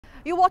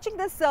You're watching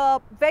this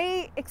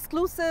very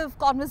exclusive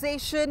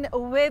conversation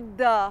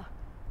with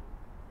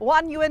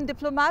one UN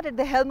diplomat at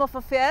the helm of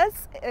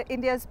affairs,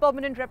 India's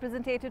permanent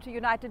representative to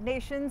United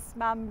Nations,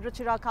 Ma'am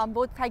Ruchira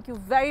Kamboj. Thank you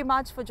very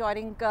much for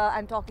joining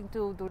and talking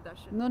to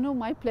Doordarshan. No,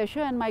 my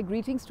pleasure, and my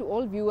greetings to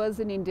all viewers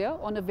in India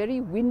on a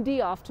very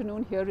windy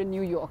afternoon here in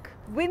New York.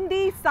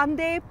 Windy,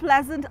 Sunday,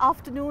 pleasant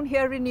afternoon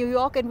here in New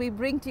York, and we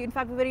bring to you, in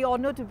fact, we're very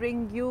honored to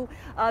bring you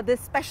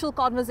this special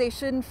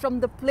conversation from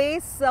the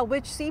place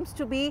which seems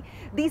to be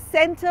the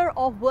center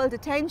of world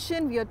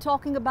attention. We are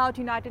talking about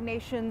United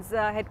Nations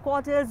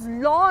headquarters,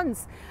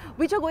 lawns,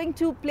 which are going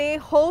to play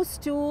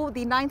host to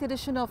the 9th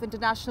edition of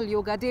International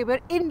Yoga Day,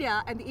 where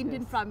India and the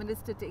Indian Prime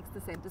Minister takes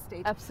the center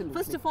stage.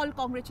 Absolutely. First of all,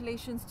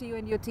 congratulations to you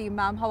and your team,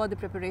 ma'am. How are the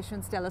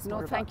preparations? Tell us more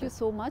about it. Thank you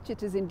so much.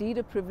 It is indeed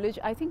a privilege.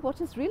 I think what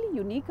is really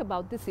unique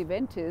about this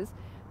event is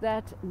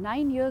that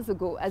 9 years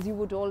ago, as you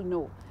would all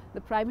know,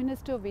 the Prime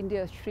Minister of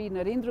India, Shri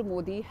Narendra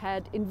Modi,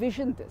 had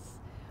envisioned this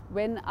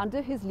when,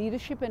 under his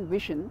leadership and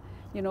vision,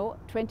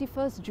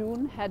 21st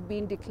June had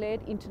been declared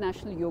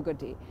International Yoga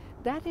Day.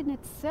 That in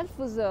itself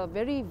was a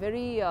very,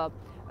 very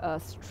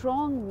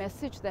strong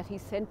message that he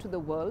sent to the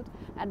world,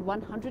 and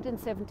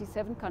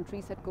 177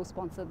 countries had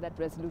co-sponsored that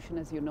resolution,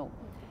 as you know.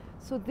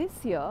 So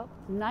this year,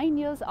 9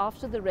 years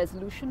after the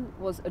resolution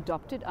was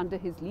adopted under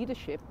his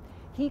leadership,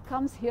 he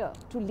comes here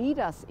to lead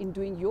us in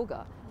doing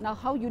yoga. Now,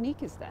 how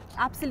unique is that?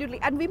 Absolutely.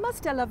 And we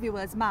must tell our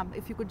viewers, ma'am,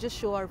 if you could just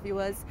show our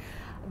viewers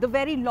the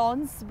very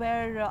lawns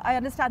where I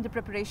understand the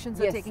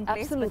preparations are taking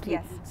place. Absolutely.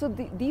 Yes. So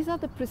these are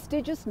the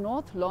prestigious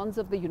north lawns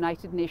of the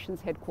United Nations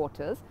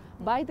headquarters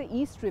by the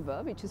East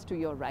River, which is to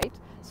your right.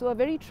 So a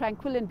very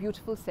tranquil and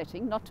beautiful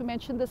setting, not to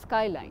mention the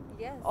skyline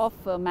of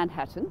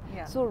Manhattan.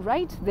 Yeah. So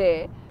right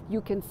there,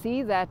 you can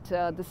see that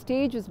the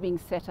stage is being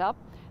set up.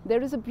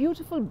 There is a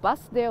beautiful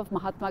bust there of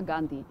Mahatma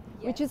Gandhi,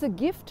 which is a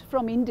gift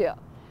from India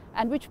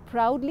and which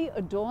proudly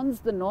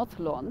adorns the north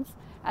lawns.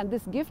 And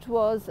this gift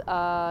was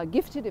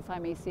gifted, if I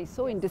may say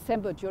so, in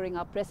December during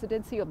our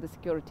presidency of the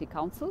Security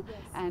Council.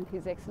 And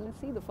His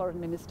Excellency, the Foreign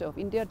Minister of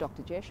India,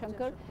 Dr.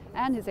 Jaishankar,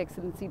 and His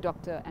Excellency,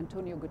 Dr.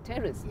 Antonio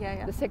Guterres,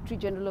 the Secretary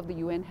General of the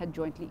UN, had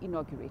jointly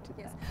inaugurated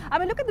that. I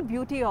mean, look at the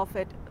beauty of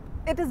it.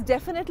 It is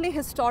definitely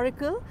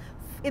historical.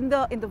 In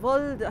the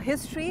world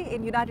history,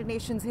 in United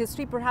Nations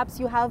history, perhaps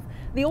you have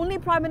the only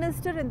Prime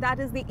Minister, and that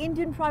is the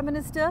Indian Prime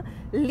Minister,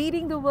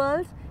 leading the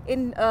world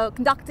in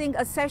conducting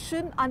a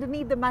session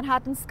underneath the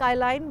Manhattan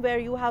skyline, where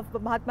you have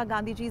Mahatma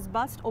Gandhiji's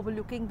bust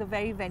overlooking the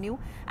very venue,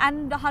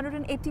 and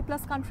 180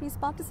 plus countries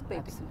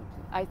participating. Absolutely.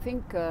 I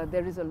think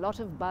there is a lot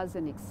of buzz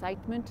and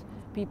excitement.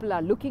 People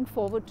are looking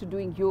forward to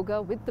doing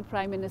yoga with the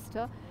Prime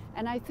Minister.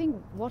 And I think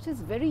what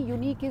is very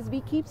unique is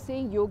we keep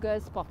saying yoga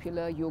is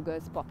popular, yoga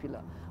is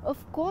popular.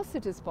 Of course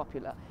it is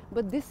popular,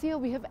 but this year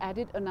we have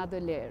added another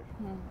layer.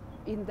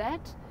 In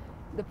that,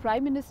 the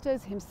Prime Minister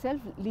is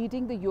himself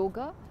leading the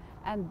yoga,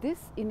 and this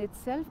in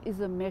itself is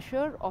a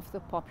measure of the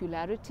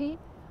popularity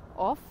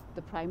of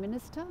the Prime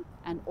Minister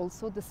and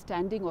also the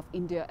standing of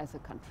India as a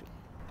country.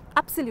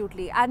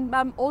 Absolutely. And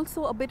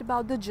also a bit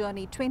about the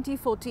journey.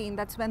 2014,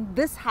 that's when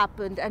this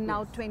happened, and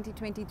now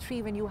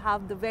 2023, when you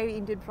have the very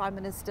Indian Prime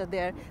Minister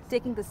there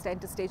taking the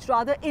center stage,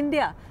 rather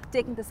India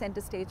taking the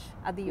center stage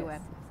at the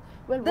UN.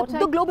 Well,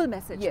 the global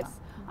message. Yes.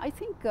 I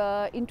think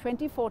in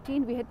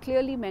 2014 we had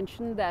clearly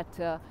mentioned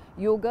that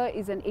yoga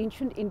is an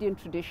ancient Indian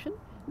tradition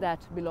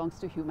that belongs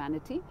to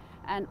humanity,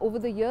 and over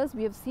the years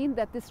we have seen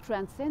that this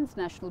transcends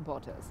national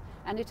borders,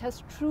 and it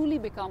has truly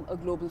become a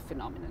global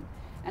phenomenon.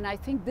 And I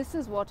think this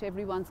is what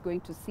everyone's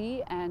going to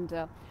see. And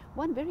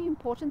one very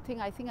important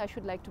thing I think I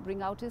should like to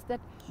bring out is that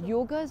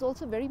yoga is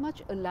also very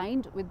much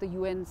aligned with the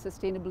UN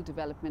Sustainable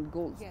Development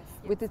Goals.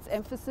 With its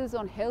emphasis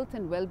on health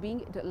and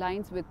well-being, it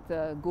aligns with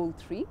Goal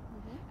 3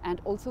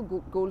 and also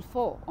Goal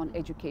 4 on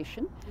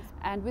education.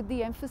 And with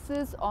the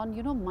emphasis on,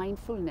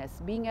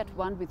 mindfulness, being at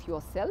one with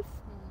yourself,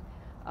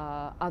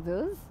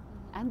 others,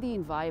 and the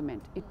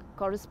environment. It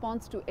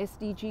corresponds to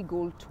SDG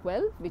Goal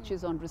 12, which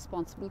is on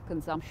responsible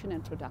consumption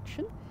and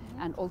production,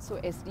 and also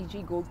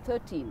SDG Goal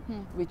 13,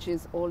 which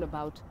is all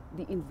about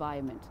the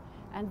environment.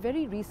 And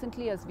very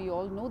recently, as we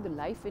all know, the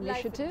Life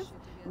Initiative,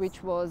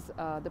 which was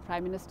the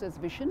Prime Minister's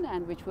vision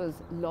and which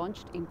was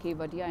launched in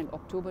Kevadia in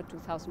October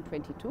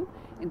 2022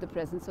 in the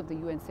presence of the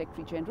UN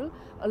Secretary General.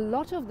 A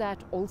lot of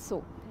that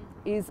also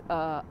is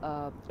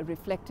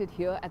reflected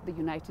here at the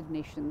United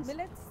Nations.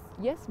 Millets?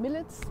 Yes,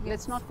 millets.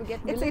 Let's not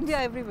forget millets. It's India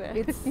everywhere.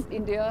 It's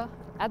India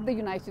at the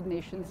United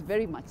Nations,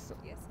 very much so.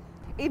 Yes.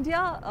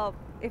 India,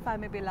 if I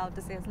may be allowed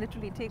to say, has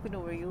literally taken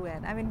over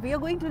UN. I mean, we are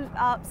going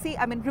to see,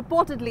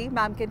 reportedly,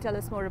 ma'am can tell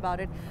us more about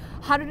it,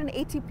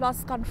 180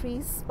 plus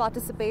countries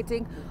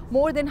participating,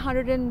 more than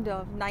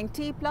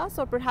 190 plus,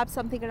 or perhaps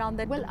something around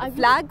that. Well,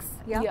 flags?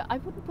 I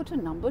wouldn't put a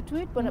number to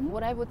it, but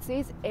what I would say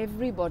is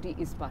everybody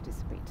is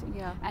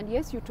participating. And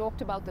yes, you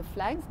talked about the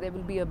flags. There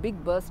will be a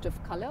big burst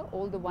of color,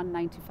 all the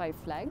 195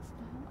 flags.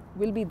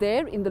 will be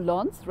there in the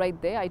lawns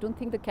right there. I don't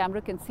think the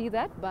camera can see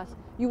that, but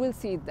you will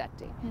see it that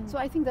day. So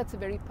I think that's a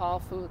very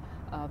powerful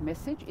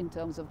message in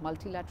terms of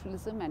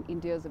multilateralism, and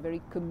India is a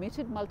very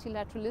committed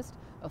multilateralist,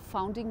 a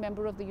founding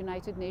member of the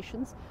United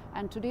Nations,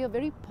 and today a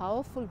very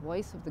powerful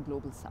voice of the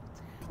global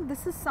south.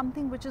 This is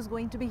something which is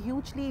going to be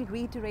hugely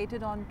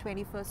reiterated on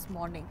 21st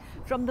morning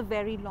from the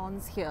very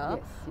lawns here,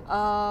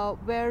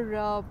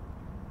 where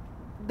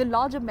the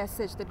larger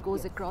message that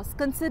goes across,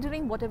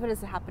 considering whatever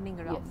is happening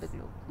around the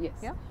globe. Yes.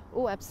 Yeah?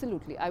 Oh,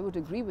 absolutely. I would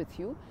agree with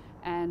you.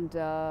 And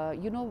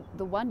you know,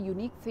 the one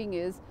unique thing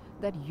is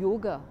that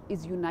yoga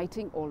is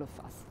uniting all of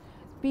us.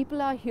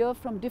 People are here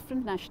from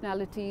different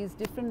nationalities,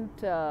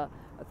 different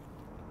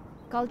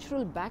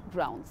cultural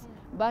backgrounds,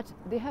 but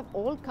they have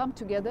all come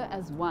together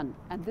as one,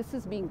 and this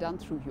is being done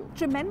through yoga.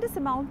 Tremendous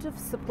amount of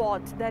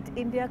support that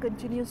India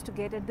continues to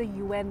get at the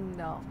UN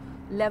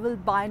level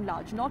by and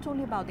large, not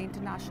only about the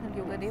International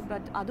Yoga Day,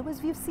 but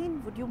otherwise we've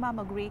seen, would you ma'am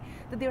agree,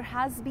 that there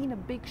has been a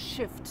big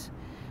shift.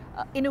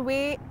 In a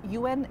way,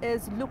 UN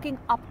is looking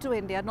up to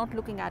India, not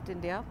looking at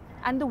India,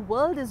 and the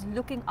world is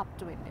looking up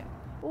to India.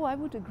 Oh, I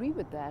would agree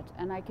with that,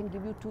 and I can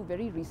give you two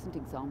very recent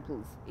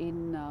examples.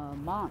 In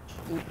March,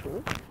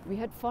 April, we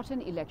had fought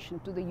an election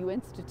to the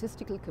UN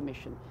Statistical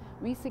Commission.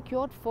 We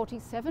secured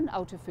 47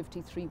 out of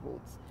 53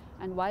 votes.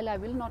 And while I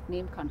will not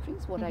name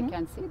countries, what I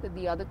can say that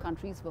the other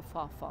countries were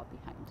far, far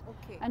behind.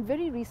 Okay. And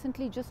very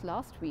recently, just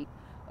last week,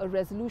 a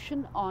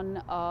resolution on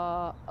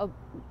a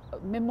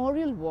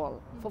memorial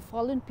wall for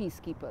fallen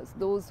peacekeepers,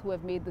 those who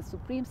have made the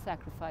supreme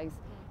sacrifice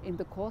in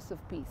the cause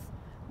of peace.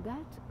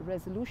 That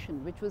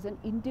resolution, which was an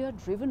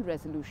India-driven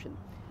resolution,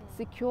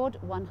 secured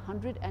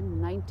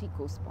 190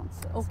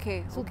 co-sponsors.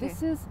 Okay. So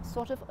this is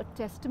sort of a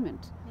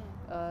testament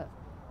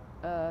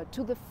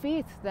to the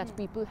faith that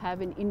people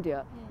have in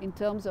India in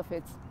terms of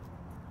its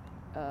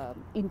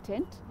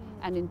intent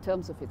and in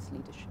terms of its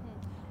leadership.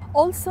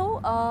 Also,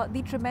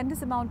 the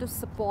tremendous amount of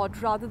support,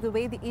 rather the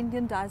way the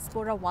Indian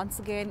diaspora once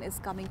again is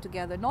coming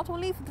together, not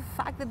only for the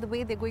fact that the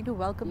way they're going to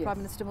welcome Prime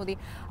Minister Modi.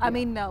 I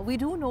mean, we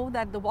do know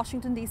that the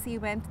Washington DC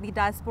event, the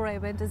diaspora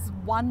event, is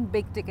one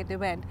big ticket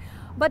event.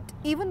 But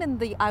even in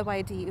the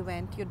IYD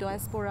event, your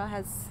diaspora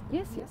has...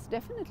 Yes,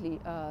 definitely.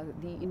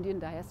 The Indian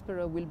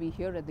diaspora will be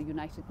here at the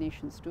United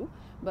Nations too.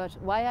 But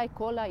why I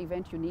call our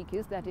event unique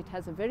is that it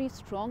has a very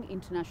strong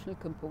international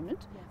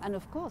component, and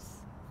of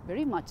course,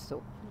 very much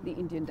so, the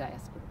Indian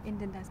diaspora.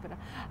 Indian diaspora.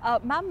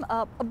 Ma'am,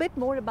 a bit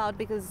more about,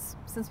 because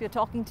since we are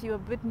talking to you, a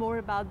bit more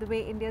about the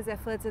way India's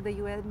efforts at the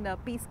UN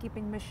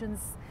peacekeeping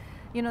missions,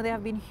 you know, they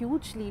have been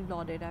hugely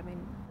lauded. I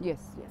mean... Yes,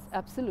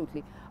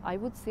 absolutely. I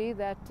would say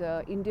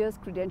that India's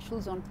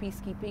credentials on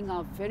peacekeeping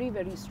are very,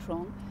 very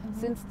strong.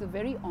 Since the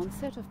very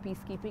onset of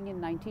peacekeeping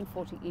in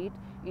 1948,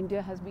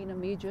 India has been a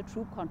major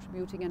troop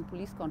contributing and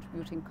police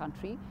contributing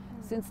country.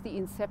 Since the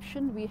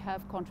inception, we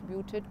have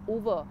contributed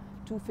over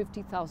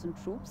 250,000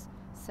 troops.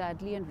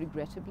 Sadly and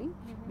regrettably,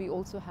 we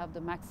also have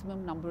the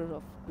maximum number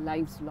of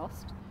lives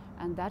lost,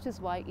 and that is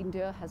why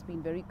India has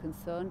been very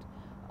concerned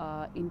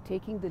in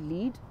taking the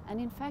lead, and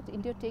in fact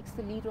India takes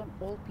the lead on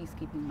all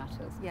peacekeeping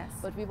matters. Yes.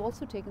 But we've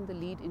also taken the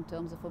lead in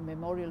terms of a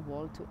memorial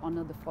wall to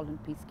honor the fallen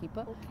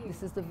peacekeeper. Okay.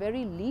 This is the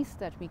very least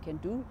that we can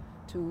do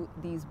to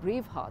these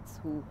brave hearts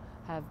who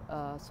have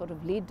sort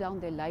of laid down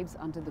their lives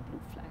under the blue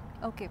flag.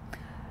 Okay.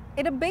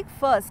 In a big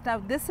first, now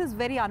this is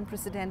very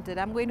unprecedented.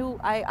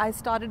 I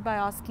started by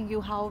asking you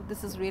how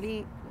this is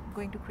really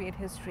going to create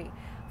history.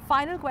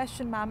 Final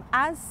question, ma'am,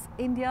 as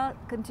India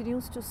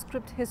continues to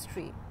script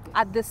history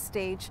at this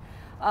stage,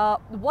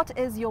 what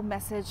is your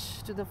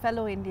message to the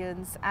fellow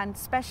Indians, and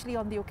especially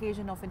on the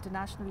occasion of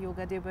International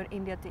Yoga Day where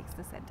India takes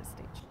the center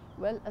stage?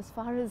 Well, as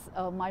far as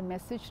my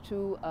message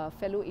to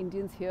fellow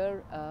Indians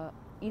here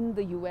in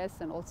the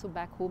US and also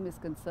back home is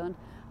concerned,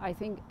 I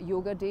think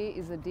Yoga Day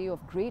is a day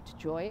of great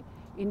joy.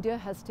 India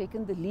has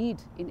taken the lead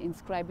in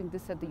inscribing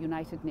this at the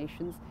United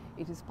Nations.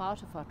 It is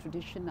part of our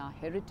tradition, our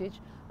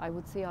heritage, I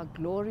would say our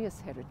glorious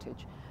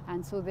heritage.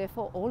 And so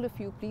therefore all of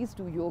you, please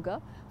do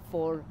yoga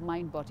for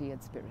mind, body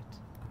and spirit.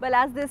 Well,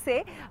 as they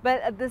say,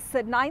 this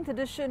 9th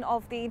edition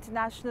of the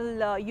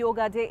International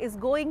Yoga Day is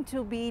going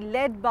to be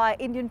led by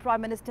Indian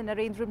Prime Minister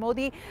Narendra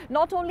Modi.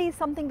 Not only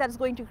something that is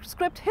going to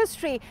script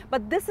history,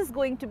 but this is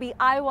going to be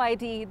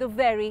IYD, the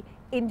very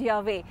India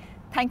way.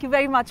 Thank you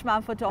very much,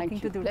 ma'am, for talking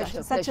to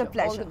Doordarshan. Such a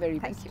pleasure. All the very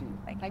best to you.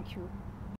 Thank you.